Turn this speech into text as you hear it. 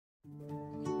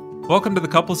Welcome to the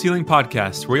Couples Healing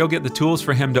Podcast, where you'll get the tools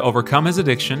for him to overcome his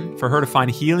addiction, for her to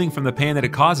find healing from the pain that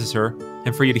it causes her,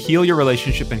 and for you to heal your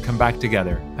relationship and come back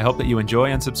together. I hope that you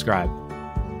enjoy and subscribe.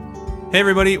 Hey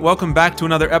everybody, welcome back to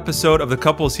another episode of the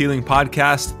Couples Healing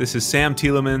Podcast. This is Sam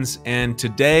Tielemans, and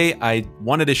today I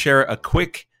wanted to share a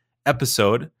quick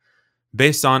episode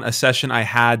based on a session I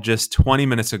had just 20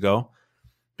 minutes ago,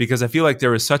 because I feel like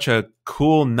there was such a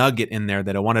cool nugget in there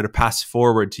that I wanted to pass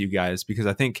forward to you guys, because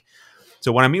I think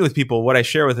so when I meet with people, what I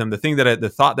share with them,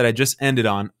 the thought that I just ended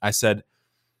on, I said,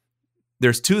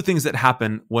 there's two things that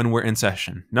happen when we're in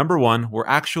session. Number one, we're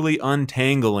actually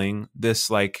untangling this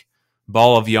like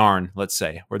ball of yarn, let's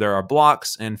say, where there are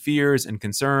blocks and fears and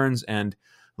concerns and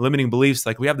limiting beliefs.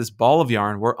 Like we have this ball of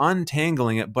yarn, we're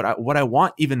untangling it. But what I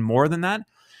want even more than that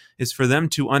is for them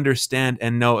to understand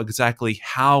and know exactly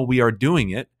how we are doing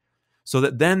it, so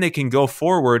that then they can go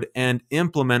forward and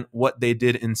implement what they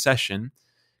did in session.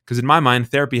 Because in my mind,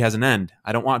 therapy has an end.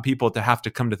 I don't want people to have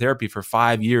to come to therapy for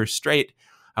 5 years straight.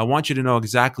 I want you to know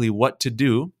exactly what to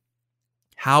do,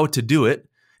 how to do it.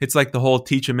 It's like the whole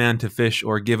teach a man to fish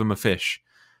or give him a fish.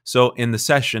 So in the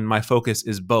session, my focus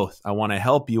is both. I want to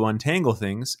help you untangle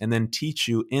things and then teach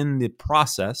you in the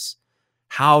process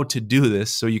how to do this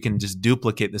so you can just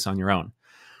duplicate this on your own.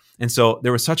 And so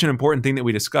there was such an important thing that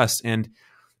we discussed. And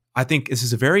I think this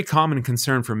is a very common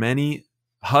concern for many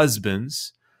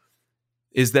husbands,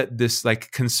 is that this like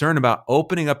concern about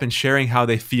opening up and sharing how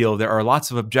they feel. There are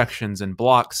lots of objections and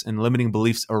blocks and limiting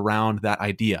beliefs around that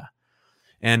idea.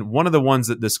 And one of the ones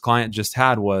that this client just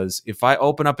had was, if I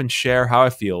open up and share how I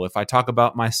feel, if I talk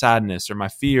about my sadness or my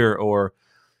fear or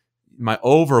my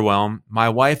overwhelm, my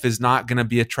wife is not going to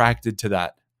be attracted to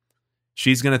that.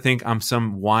 She's going to think I'm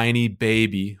some whiny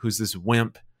baby who's this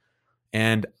wimp.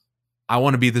 And I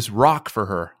want to be this rock for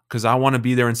her because I want to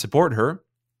be there and support her.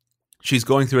 She's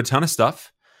going through a ton of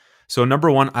stuff. So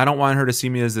number one, I don't want her to see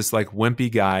me as this like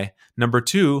wimpy guy. Number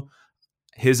two,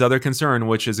 his other concern,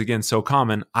 which is again so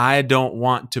common, I don't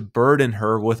want to burden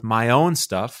her with my own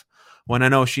stuff when I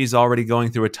know she's already going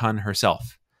through a ton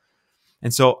herself.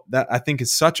 And so that I think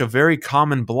is such a very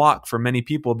common block for many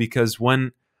people, because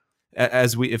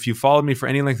if you followed me for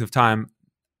any length of time,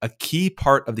 a key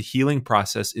part of the healing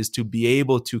process is to be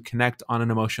able to connect on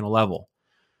an emotional level.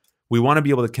 We want to be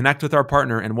able to connect with our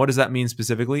partner. And what does that mean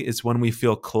specifically? It's when we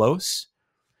feel close.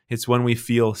 It's when we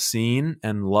feel seen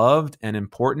and loved and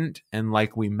important and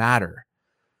like we matter.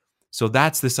 So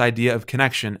that's this idea of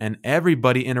connection. And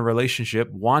everybody in a relationship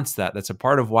wants that. That's a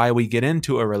part of why we get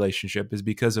into a relationship, is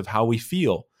because of how we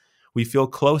feel. We feel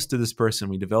close to this person.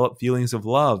 We develop feelings of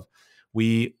love.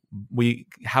 We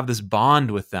have this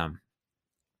bond with them.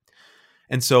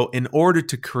 And so in order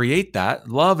to create that,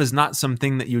 love is not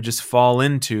something that you just fall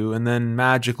into and then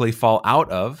magically fall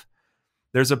out of.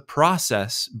 There's a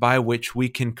process by which we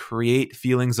can create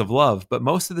feelings of love. But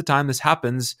most of the time this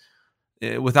happens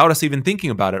without us even thinking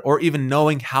about it or even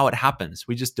knowing how it happens.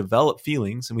 We just develop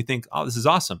feelings and we think, oh, this is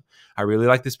awesome. I really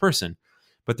like this person.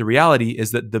 But the reality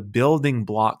is that the building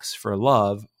blocks for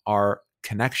love are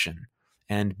connection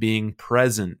and being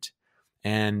present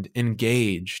and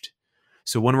engaged.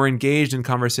 So when we're engaged in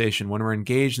conversation, when we're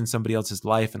engaged in somebody else's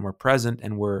life and we're present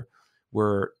and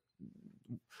we're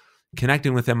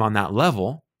connecting with them on that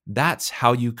level, that's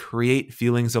how you create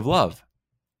feelings of love.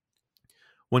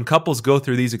 When couples go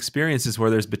through these experiences where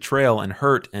there's betrayal and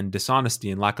hurt and dishonesty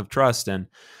and lack of trust and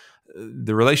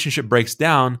the relationship breaks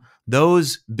down,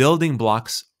 those building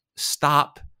blocks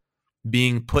stop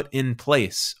being put in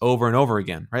place over and over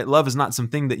again, right? Love is not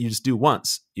something that you just do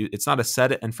once. It's not a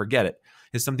set it and forget it.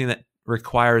 It's something that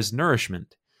requires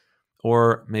nourishment,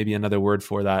 or maybe another word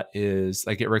for that is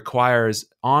like it requires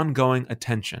ongoing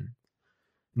attention,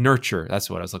 nurture. That's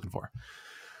what I was looking for.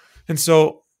 And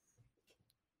so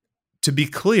to be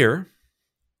clear,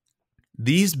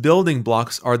 these building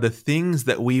blocks are the things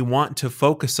that we want to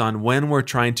focus on when we're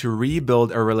trying to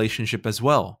rebuild a relationship as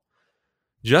well.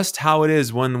 Just how it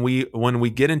is when we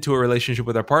get into a relationship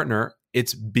with our partner,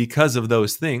 it's because of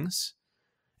those things.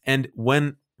 And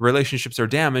when relationships are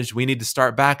damaged, we need to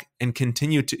start back and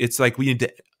continue to, it's like we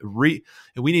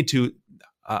need to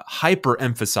hyper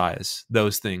emphasize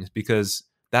those things, because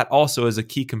that also is a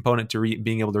key component to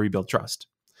being able to rebuild trust.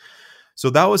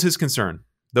 So that was his concern.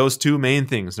 Those two main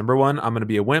things. Number one, I'm going to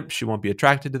be a wimp. She won't be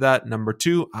attracted to that. Number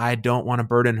two, I don't want to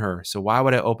burden her. So why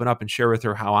would I open up and share with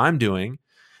her how I'm doing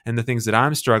and the things that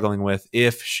I'm struggling with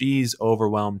if she's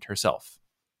overwhelmed herself?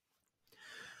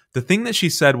 The thing that she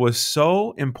said was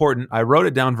so important. I wrote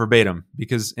it down verbatim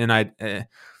because, I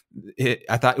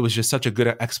thought it was just such a good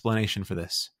explanation for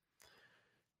this.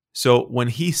 So when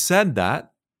he said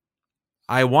that,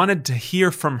 I wanted to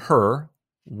hear from her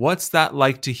What's that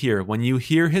like to hear? When you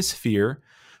hear his fear,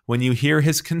 when you hear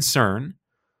his concern,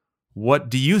 what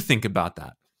do you think about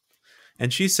that?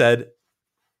 And she said,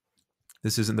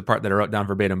 this isn't the part that I wrote down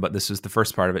verbatim, but this is the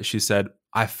first part of it. She said,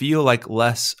 I feel like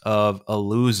less of a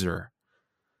loser.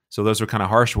 So those were kind of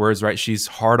harsh words, right? She's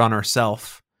hard on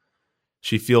herself.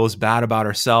 She feels bad about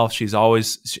herself. She's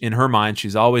always, in her mind,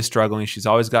 she's always struggling. She's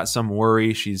always got some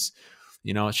worry. She's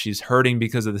hurting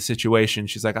because of the situation.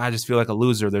 She's like, I just feel like a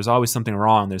loser. There's always something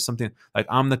wrong. There's something like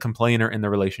I'm the complainer in the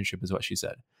relationship is what she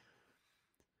said.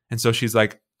 And so she's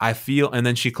like, I feel, and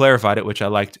then she clarified it, which I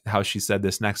liked how she said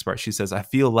this next part. She says, I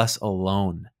feel less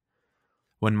alone.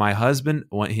 When my husband,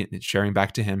 sharing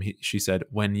back to him, she said,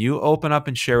 when you open up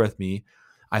and share with me,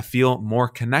 I feel more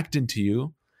connected to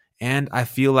you and I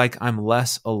feel like I'm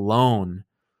less alone.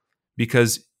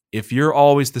 Because if you're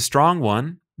always the strong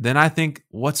one, then I think,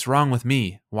 what's wrong with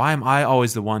me? Why am I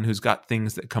always the one who's got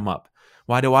things that come up?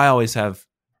 Why do I always have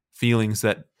feelings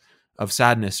of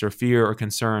sadness or fear or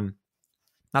concern?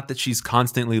 Not that she's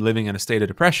constantly living in a state of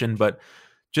depression, but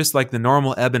just like the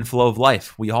normal ebb and flow of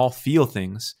life, we all feel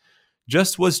things.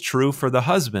 Just was true for the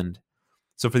husband.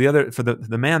 So for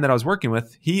the man that I was working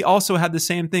with, he also had the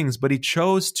same things, but he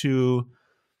chose to,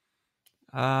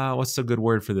 what's a good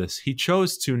word for this? He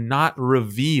chose to not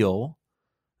reveal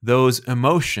those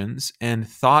emotions and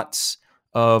thoughts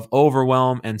of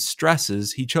overwhelm and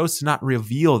stresses. He chose to not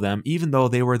reveal them, even though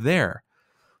they were there.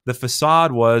 The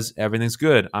facade was, everything's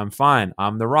good. I'm fine.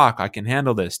 I'm the rock. I can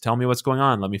handle this. Tell me what's going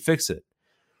on. Let me fix it.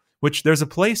 Which there's a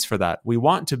place for that. We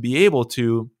want to be able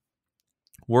to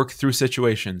work through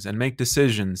situations and make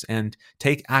decisions and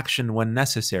take action when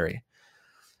necessary.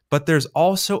 But there's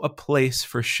also a place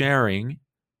for sharing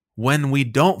when we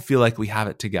don't feel like we have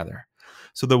it together.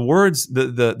 So the words,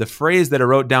 the phrase that I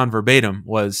wrote down verbatim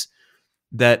was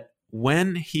that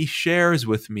when he shares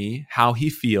with me how he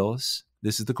feels,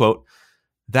 this is the quote,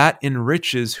 that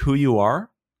enriches who you are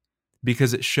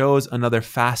because it shows another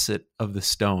facet of the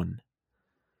stone.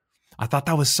 I thought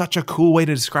that was such a cool way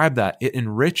to describe that. It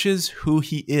enriches who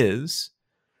he is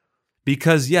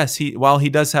because, yes, while he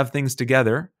does have things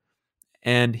together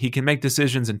and he can make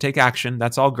decisions and take action,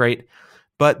 that's all great.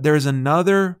 But there's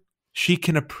she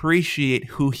can appreciate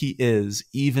who he is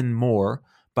even more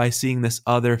by seeing this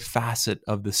other facet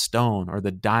of the stone or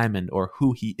the diamond or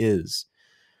who he is.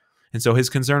 And so his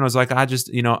concern was like, I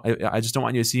just don't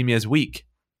want you to see me as weak.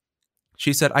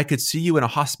 She said, I could see you in a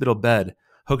hospital bed,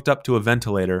 hooked up to a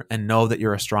ventilator, and know that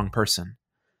you're a strong person.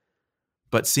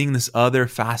 But seeing this other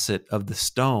facet of the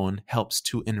stone helps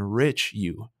to enrich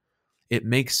you. It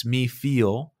makes me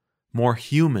feel more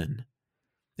human.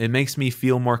 It makes me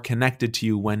feel more connected to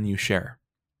you when you share.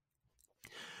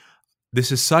 This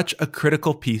is such a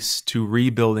critical piece to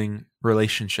rebuilding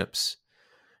relationships.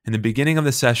 In the beginning of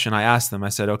the session, I asked them, I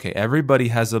said, okay, everybody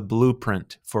has a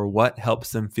blueprint for what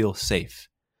helps them feel safe.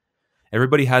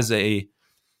 Everybody has a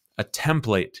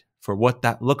template for what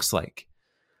that looks like.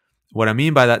 What I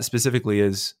mean by that specifically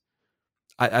is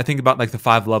I think about like the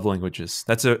 5 love languages.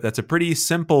 That's a pretty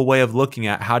simple way of looking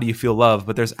at how do you feel love,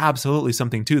 but there's absolutely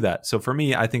something to that. So for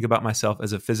me, I think about myself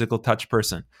as a physical touch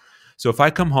person. So if I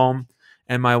come home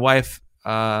and my wife,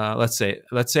 let's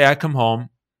say I come home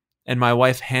and my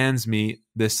wife hands me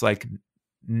this like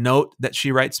note that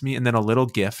she writes me and then a little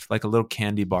gift, like a little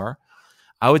candy bar,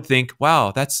 I would think,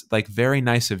 wow, that's like very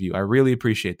nice of you. I really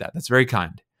appreciate that. That's very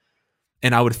kind.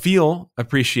 And I would feel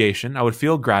appreciation. I would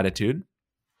feel gratitude,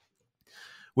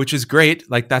 which is great.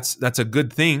 Like that's a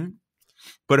good thing.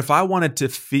 But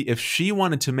if she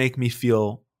wanted to make me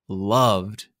feel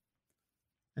loved,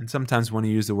 and sometimes when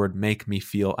you use the word make me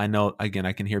feel, I know, again,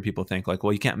 I can hear people think like,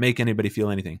 well, you can't make anybody feel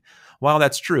anything. While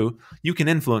that's true, you can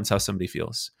influence how somebody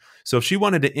feels. So if she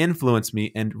wanted to influence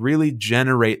me and really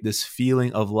generate this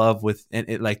feeling of love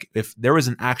like if there was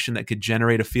an action that could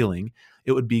generate a feeling,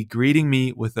 it would be greeting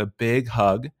me with a big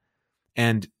hug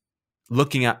and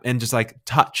looking at and just like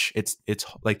touch. It's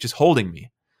like just holding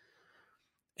me.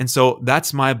 And so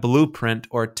that's my blueprint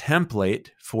or template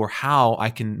for how I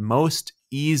can most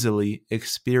easily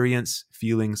experience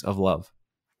feelings of love.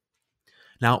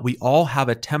 Now, we all have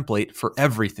a template for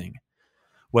everything,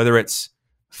 whether it's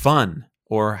fun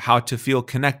or how to feel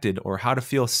connected or how to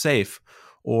feel safe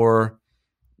or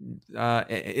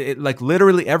like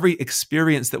literally every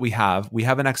experience that we have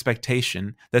an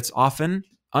expectation that's often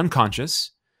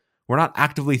unconscious. We're not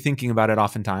actively thinking about it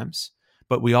oftentimes,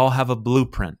 but we all have a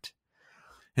blueprint.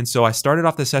 And so I started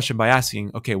off the session by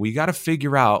asking, okay, we got to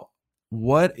figure out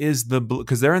what is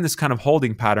because they're in this kind of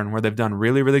holding pattern where they've done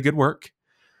really, really good work.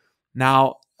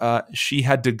 Now, she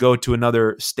had to go to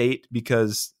another state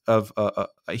because of,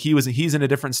 he's in a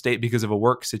different state because of a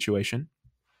work situation.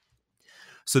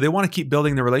 So they want to keep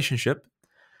building the relationship.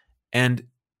 And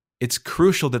it's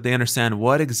crucial that they understand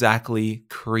what exactly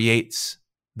creates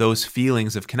those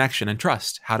feelings of connection and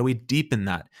trust. How do we deepen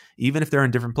that, even if they're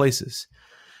in different places?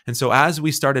 And so as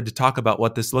we started to talk about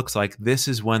what this looks like, this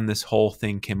is when this whole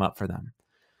thing came up for them.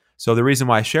 So the reason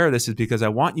why I share this is because I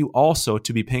want you also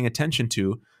to be paying attention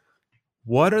to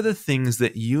what are the things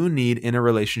that you need in a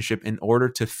relationship in order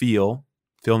to fill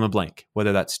in the blank,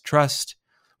 whether that's trust,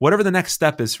 whatever the next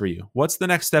step is for you. What's the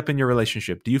next step in your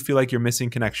relationship? Do you feel like you're missing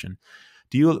connection?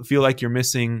 Do you feel like you're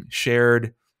missing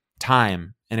shared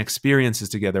time and experiences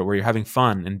together where you're having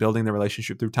fun and building the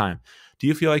relationship through time? Do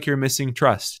you feel like you're missing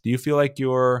trust? Do you feel like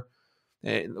you're,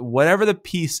 whatever the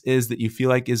piece is that you feel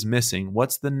like is missing,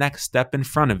 what's the next step in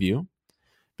front of you?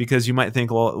 Because you might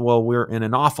think, well, we're in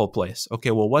an awful place.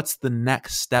 Okay, well, what's the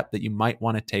next step that you might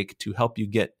want to take to help you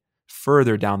get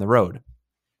further down the road?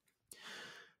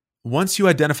 Once you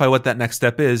identify what that next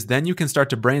step is, then you can start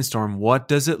to brainstorm, what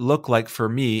does it look like for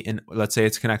me in, let's say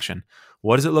it's connection.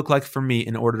 What does it look like for me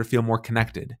in order to feel more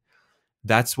connected?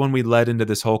 That's when we led into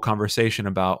this whole conversation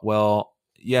about, well,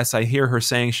 yes, I hear her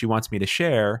saying she wants me to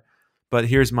share, but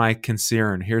here's my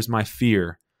concern. Here's my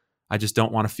fear. I just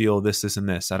don't want to feel this, this, and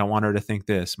this. I don't want her to think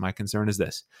this. My concern is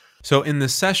this. So in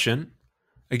this session,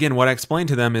 again, what I explained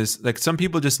to them is like some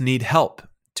people just need help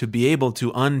to be able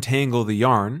to untangle the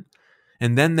yarn.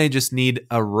 And then they just need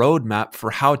a roadmap for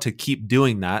how to keep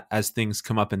doing that as things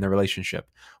come up in the relationship.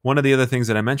 One of the other things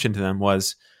that I mentioned to them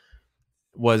was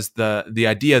the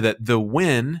idea that the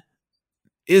win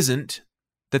isn't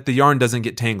that the yarn doesn't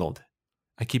get tangled.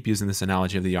 I keep using this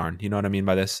analogy of the yarn. You know what I mean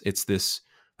by this? It's this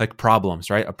like problems,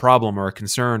 right? A problem or a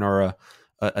concern or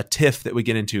a tiff that we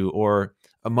get into, or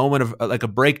a moment of like a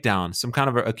breakdown, some kind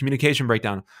of a communication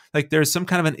breakdown. Like there's some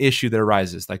kind of an issue that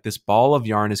arises, like this ball of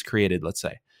yarn is created, let's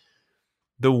say.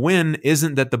 The win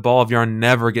isn't that the ball of yarn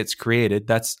never gets created.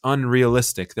 That's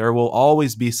unrealistic. There will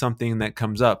always be something that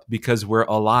comes up because we're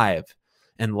alive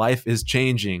and life is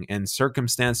changing and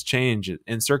circumstances change,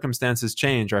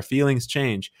 our feelings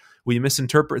change. We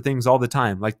misinterpret things all the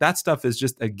time. Like that stuff is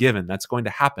just a given. That's going to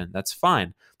happen. That's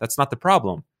fine. That's not the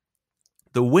problem.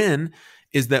 The win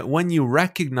is that when you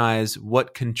recognize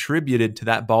what contributed to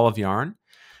that ball of yarn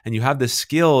and you have the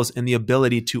skills and the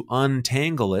ability to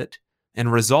untangle it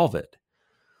and resolve it.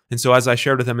 And so as I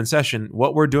shared with them in session,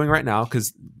 what we're doing right now,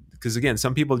 because again,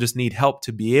 some people just need help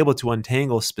to be able to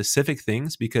untangle specific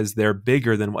things because they're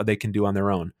bigger than what they can do on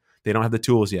their own. They don't have the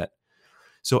tools yet.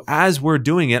 So as we're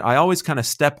doing it, I always kind of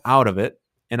step out of it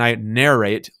and I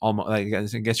narrate, almost, I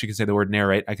guess you can say the word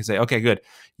narrate. I can say, okay, good.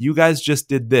 You guys just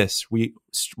did this. We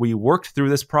worked through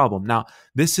this problem. Now,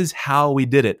 this is how we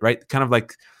did it, right? Kind of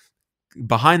like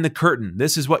behind the curtain.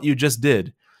 This is what you just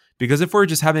did. Because if we're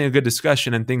just having a good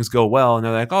discussion and things go well and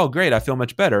they're like, oh, great, I feel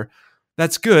much better,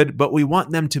 that's good, but we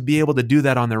want them to be able to do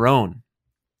that on their own.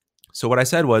 So what I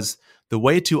said was the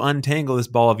way to untangle this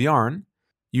ball of yarn,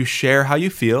 you share how you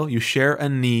feel, you share a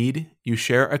need, you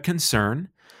share a concern,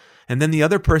 and then the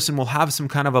other person will have some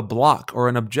kind of a block or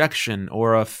an objection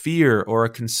or a fear or a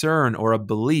concern or a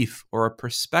belief or a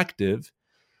perspective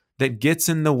that gets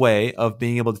in the way of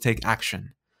being able to take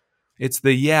action. It's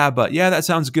the yeah, that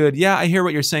sounds good. Yeah, I hear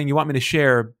what you're saying. You want me to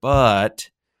share,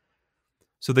 but.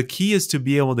 So the key is to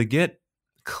be able to get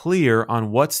clear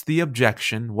on what's the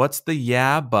objection, what's the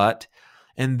yeah, but,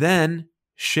 and then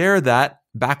share that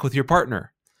back with your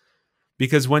partner.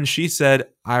 Because when she said,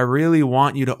 I really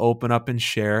want you to open up and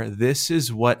share, this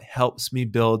is what helps me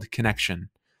build connection.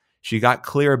 She got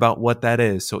clear about what that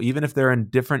is. So even if they're in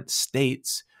different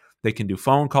states, they can do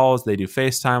phone calls, they do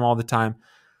FaceTime all the time.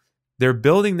 They're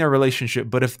building their relationship,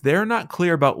 but if they're not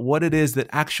clear about what it is that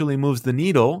actually moves the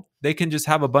needle, they can just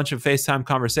have a bunch of FaceTime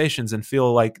conversations and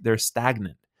feel like they're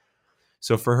stagnant.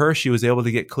 So for her, she was able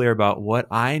to get clear about what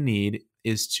I need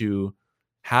is to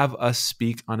have us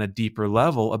speak on a deeper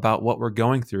level about what we're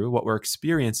going through, what we're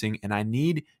experiencing, and I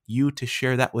need you to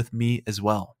share that with me as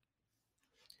well.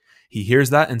 He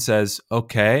hears that and says,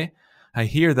 okay, I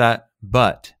hear that,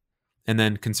 but, and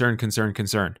then concern.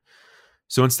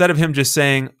 So instead of him just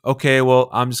saying, okay, well,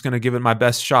 I'm just going to give it my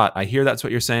best shot. I hear that's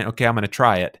what you're saying. Okay, I'm going to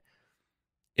try it.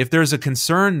 If there's a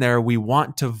concern there, we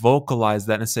want to vocalize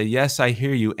that and say, yes, I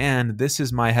hear you. And this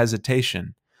is my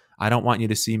hesitation. I don't want you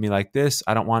to see me like this.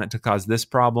 I don't want it to cause this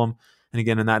problem. And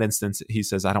again, in that instance, he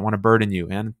says, I don't want to burden you.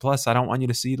 And plus, I don't want you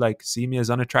to see me as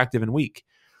unattractive and weak.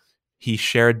 He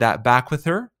shared that back with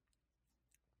her.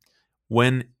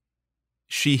 When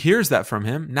she hears that from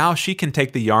him, now she can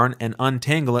take the yarn and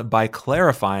untangle it by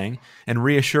clarifying and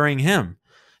reassuring him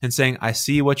and saying, I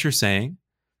see what you're saying.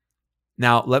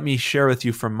 Now, let me share with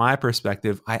you from my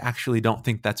perspective, I actually don't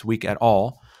think that's weak at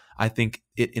all. I think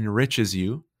it enriches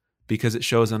you because it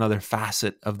shows another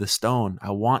facet of the stone.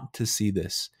 I want to see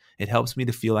this. It helps me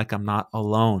to feel like I'm not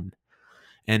alone.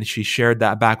 And she shared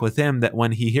that back with him, that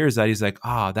when he hears that, he's like,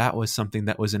 that was something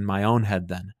that was in my own head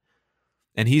then.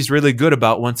 And he's really good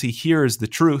about, once he hears the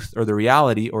truth or the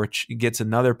reality or gets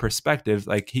another perspective,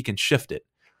 like he can shift it.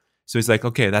 So he's like,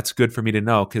 okay, that's good for me to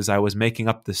know, because I was making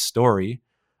up this story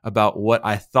about what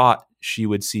I thought she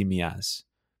would see me as.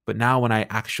 But now when I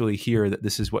actually hear that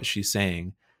this is what she's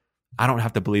saying, I don't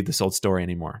have to believe this old story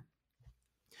anymore.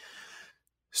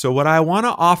 So what I want to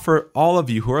offer all of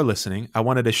you who are listening, I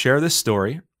wanted to share this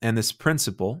story and this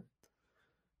principle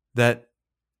that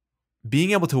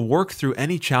being able to work through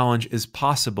any challenge is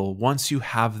possible once you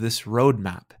have this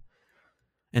roadmap.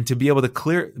 And to be able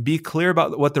to be clear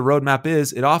about what the roadmap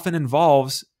is, it often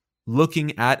involves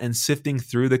looking at and sifting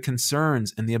through the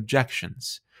concerns and the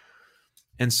objections.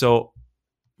 And so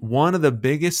one of the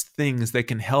biggest things that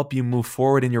can help you move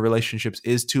forward in your relationships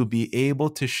is to be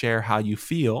able to share how you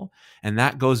feel. And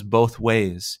that goes both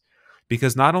ways,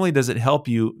 because not only does it help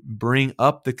you bring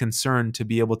up the concern to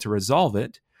be able to resolve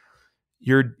it,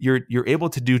 you're able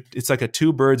to do, it's like a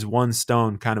 2 birds, 1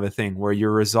 stone kind of a thing, where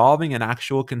you're resolving an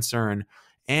actual concern.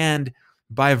 And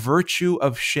by virtue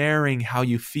of sharing how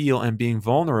you feel and being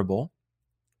vulnerable,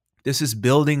 this is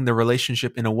building the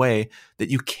relationship in a way that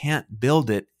you can't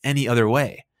build it any other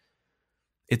way.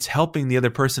 It's helping the other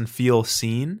person feel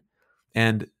seen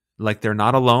and like they're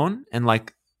not alone, and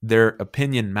like their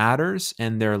opinion matters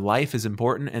and their life is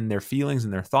important and their feelings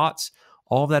and their thoughts.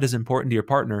 All of that is important to your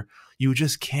partner. You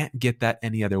just can't get that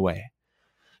any other way.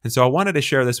 And so I wanted to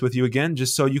share this with you again,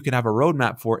 just so you can have a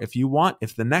roadmap for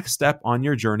if the next step on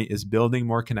your journey is building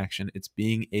more connection, it's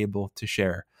being able to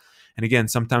share. And again,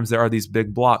 sometimes there are these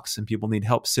big blocks and people need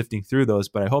help sifting through those,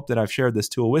 but I hope that I've shared this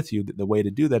tool with you, that the way to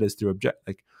do that is through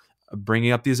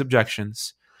bringing up these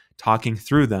objections, talking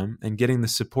through them, and getting the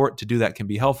support to do that can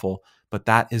be helpful, but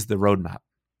that is the roadmap.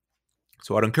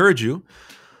 So I'd encourage you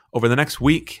over the next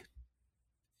week,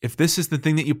 if this is the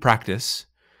thing that you practice,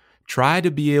 try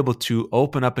to be able to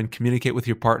open up and communicate with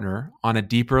your partner on a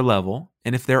deeper level.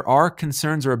 And if there are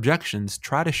concerns or objections,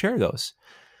 try to share those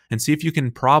and see if you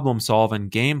can problem solve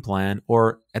and game plan,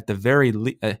 or at the very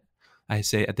least,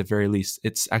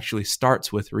 it actually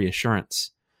starts with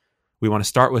reassurance. We want to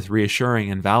start with reassuring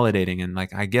and validating, and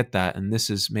like, I get that, and this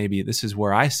is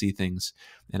where I see things,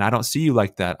 and I don't see you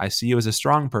like that. I see you as a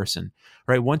strong person,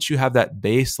 right? Once you have that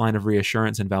baseline of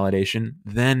reassurance and validation,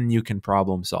 then you can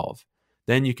problem solve.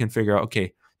 Then you can figure out,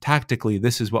 okay, tactically,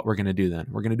 this is what we're going to do then.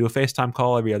 We're going to do a FaceTime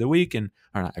call every other week, or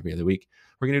not every other week.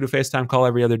 We're going to do a FaceTime call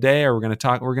every other day, or we're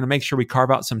going to make sure we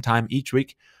carve out some time each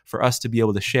week for us to be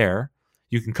able to share.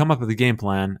 You can come up with a game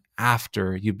plan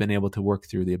after you've been able to work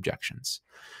through the objections.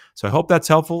 So I hope that's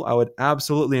helpful. I would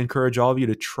absolutely encourage all of you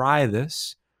to try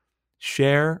this.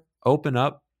 Share, open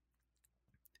up.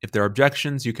 If there are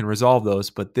objections, you can resolve those,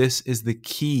 but this is the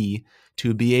key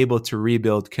to be able to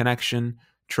rebuild connection,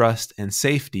 trust, and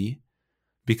safety,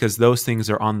 because those things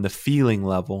are on the feeling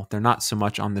level. They're not so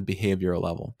much on the behavioral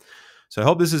level. So I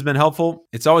hope this has been helpful.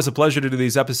 It's always a pleasure to do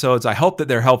these episodes. I hope that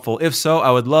they're helpful. If so,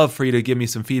 I would love for you to give me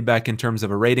some feedback in terms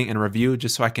of a rating and review,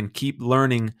 just so I can keep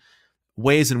learning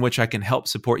ways in which I can help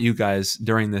support you guys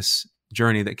during this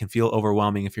journey that can feel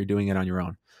overwhelming if you're doing it on your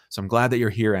own. So I'm glad that you're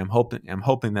here. I'm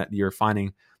hoping that you're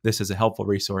finding this as a helpful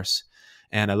resource.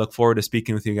 And I look forward to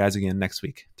speaking with you guys again next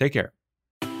week. Take care.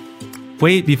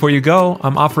 Wait, before you go,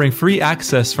 I'm offering free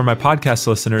access for my podcast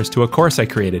listeners to a course I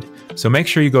created. So make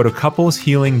sure you go to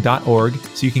coupleshealing.org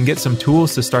so you can get some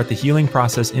tools to start the healing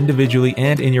process individually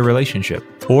and in your relationship.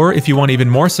 Or if you want even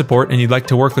more support and you'd like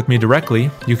to work with me directly,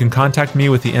 you can contact me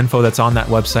with the info that's on that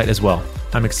website as well.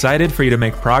 I'm excited for you to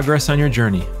make progress on your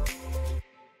journey.